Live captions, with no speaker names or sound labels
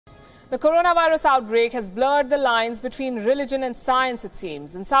The coronavirus outbreak has blurred the lines between religion and science, it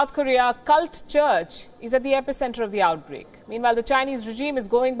seems. In South Korea, a cult church is at the epicenter of the outbreak. Meanwhile, the Chinese regime is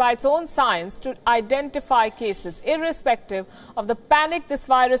going by its own science to identify cases, irrespective of the panic this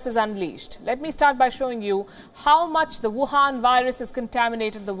virus has unleashed. Let me start by showing you how much the Wuhan virus has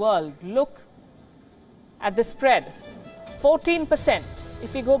contaminated the world. Look at the spread. 14%.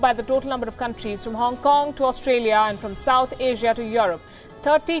 If we go by the total number of countries, from Hong Kong to Australia and from South Asia to Europe,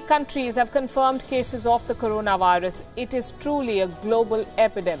 30 countries have confirmed cases of the coronavirus. It is truly a global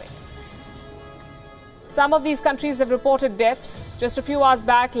epidemic. Some of these countries have reported deaths. Just a few hours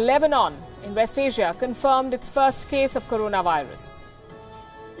back, Lebanon in West Asia confirmed its first case of coronavirus.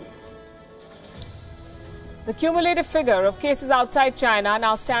 The cumulative figure of cases outside China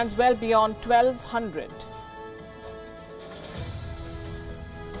now stands well beyond 1,200.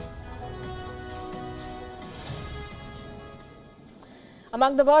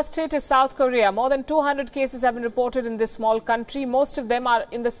 Among the worst hit is South Korea. More than 200 cases have been reported in this small country. Most of them are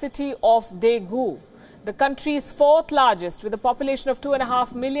in the city of Daegu, the country's fourth largest, with a population of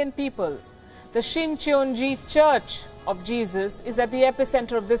 2.5 million people. The Shincheonji Church of Jesus is at the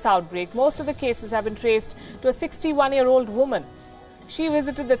epicenter of this outbreak. Most of the cases have been traced to a 61-year-old woman. She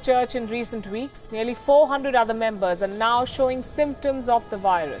visited the church in recent weeks. Nearly 400 other members are now showing symptoms of the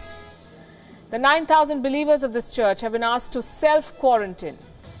virus. The 9,000 believers of this church have been asked to self-quarantine,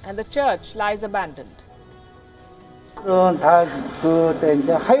 and the church lies abandoned. No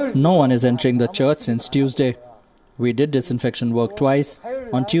one is entering the church since Tuesday. We did disinfection work twice,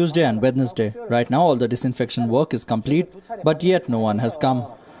 on Tuesday and Wednesday. Right now all the disinfection work is complete, but yet no one has come.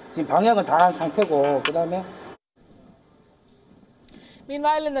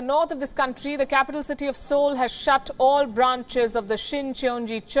 Meanwhile, in the north of this country, the capital city of Seoul has shut all branches of the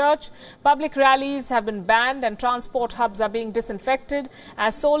Shincheonji Church. Public rallies have been banned and transport hubs are being disinfected.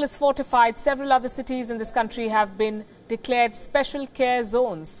 As Seoul is fortified, several other cities in this country have been declared special care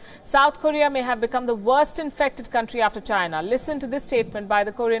zones. South Korea may have become the worst infected country after China. Listen to this statement by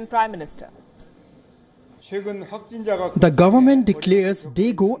the Korean Prime Minister. The government declares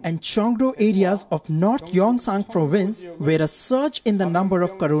Daegu and Cheongdo areas of North Gyeongsang province, where a surge in the number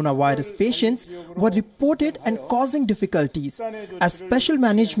of coronavirus patients were reported and causing difficulties, as special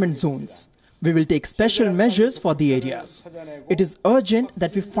management zones. We will take special measures for the areas. It is urgent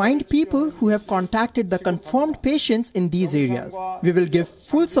that we find people who have contacted the confirmed patients in these areas. We will give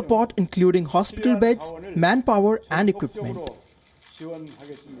full support, including hospital beds, manpower and equipment.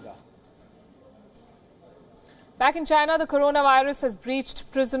 Back in China, the coronavirus has breached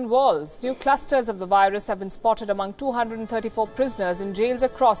prison walls. New clusters of the virus have been spotted among 234 prisoners in jails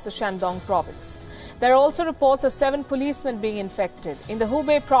across the Shandong province. There are also reports of 7 policemen being infected. In the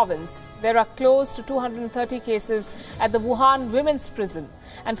Hubei province, there are close to 230 cases at the Wuhan women's prison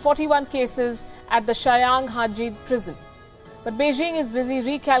and 41 cases at the Shayang Hajid prison. But Beijing is busy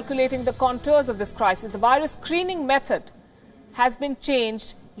recalculating the contours of this crisis. The virus screening method has been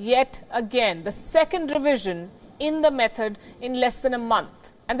changed yet again. The second revision in the method in less than a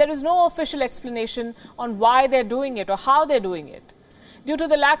month. And there is no official explanation on why they're doing it or how they're doing it. Due to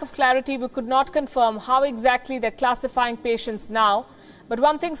the lack of clarity, we could not confirm how exactly they're classifying patients now. But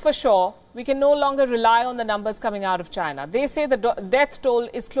one thing's for sure, we can no longer rely on the numbers coming out of China. They say the death toll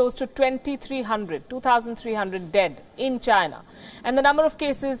is close to 2,300 dead in China. And the number of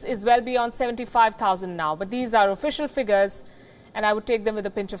cases is well beyond 75,000 now. But these are official figures, and I would take them with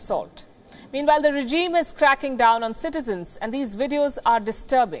a pinch of salt. Meanwhile, the regime is cracking down on citizens, and these videos are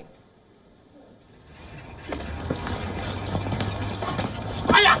disturbing.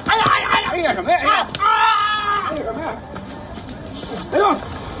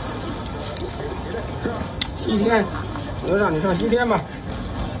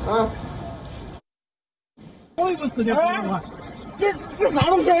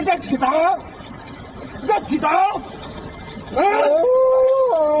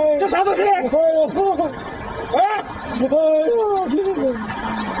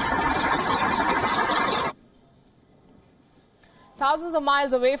 Thousands of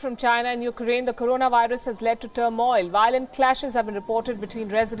miles away from China and Ukraine, the coronavirus has led to turmoil. Violent clashes have been reported between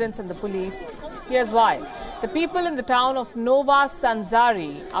residents and the police. Here's why. The people in the town of Nova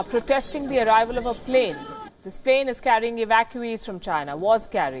Sanzari are protesting the arrival of a plane. This plane is carrying evacuees from China, was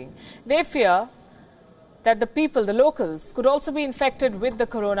carrying. They fear that the people, the locals, could also be infected with the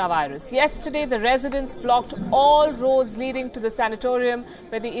coronavirus. Yesterday, the residents blocked all roads leading to the sanatorium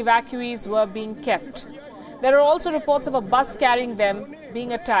where the evacuees were being kept. There are also reports of a bus carrying them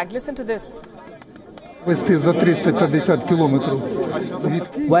being attacked. Listen to this.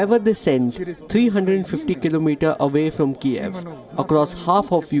 Why were they sent 350 kilometers away from Kiev, across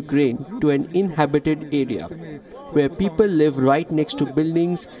half of Ukraine, to an inhabited area, where people live right next to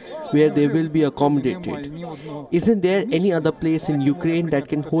buildings where they will be accommodated? Isn't there any other place in Ukraine that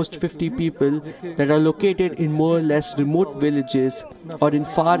can host 50 people that are located in more or less remote villages or in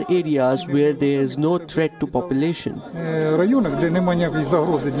far areas where there is no threat to population?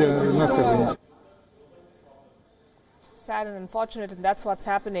 Sad and unfortunate, and that's what's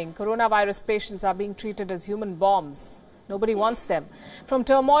happening. Coronavirus patients are being treated as human bombs. Nobody wants them. From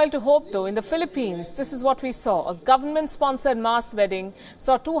turmoil to hope, though, in the Philippines, this is what we saw. A government-sponsored mass wedding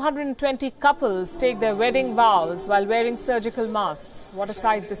saw 220 couples take their wedding vows while wearing surgical masks. What a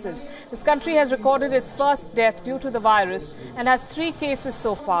sight this is. This country has recorded its first death due to the virus and has 3 cases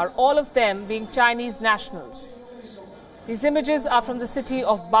so far, all of them being Chinese nationals. These images are from the city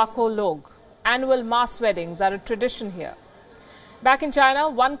of Bacolod. Annual mass weddings are a tradition here. Back in China,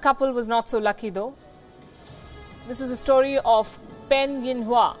 one couple was not so lucky, though. This is the story of Pen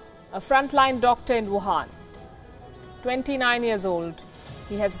Yinhua, a frontline doctor in Wuhan. 29 years old,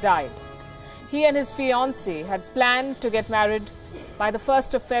 he has died. He and his fiancée had planned to get married by the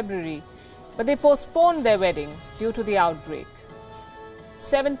 1st of February, but they postponed their wedding due to the outbreak.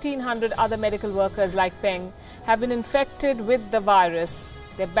 1,700 other medical workers like Peng have been infected with the virus.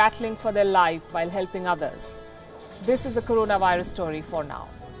 They're battling for their life while helping others. This is the coronavirus story for now.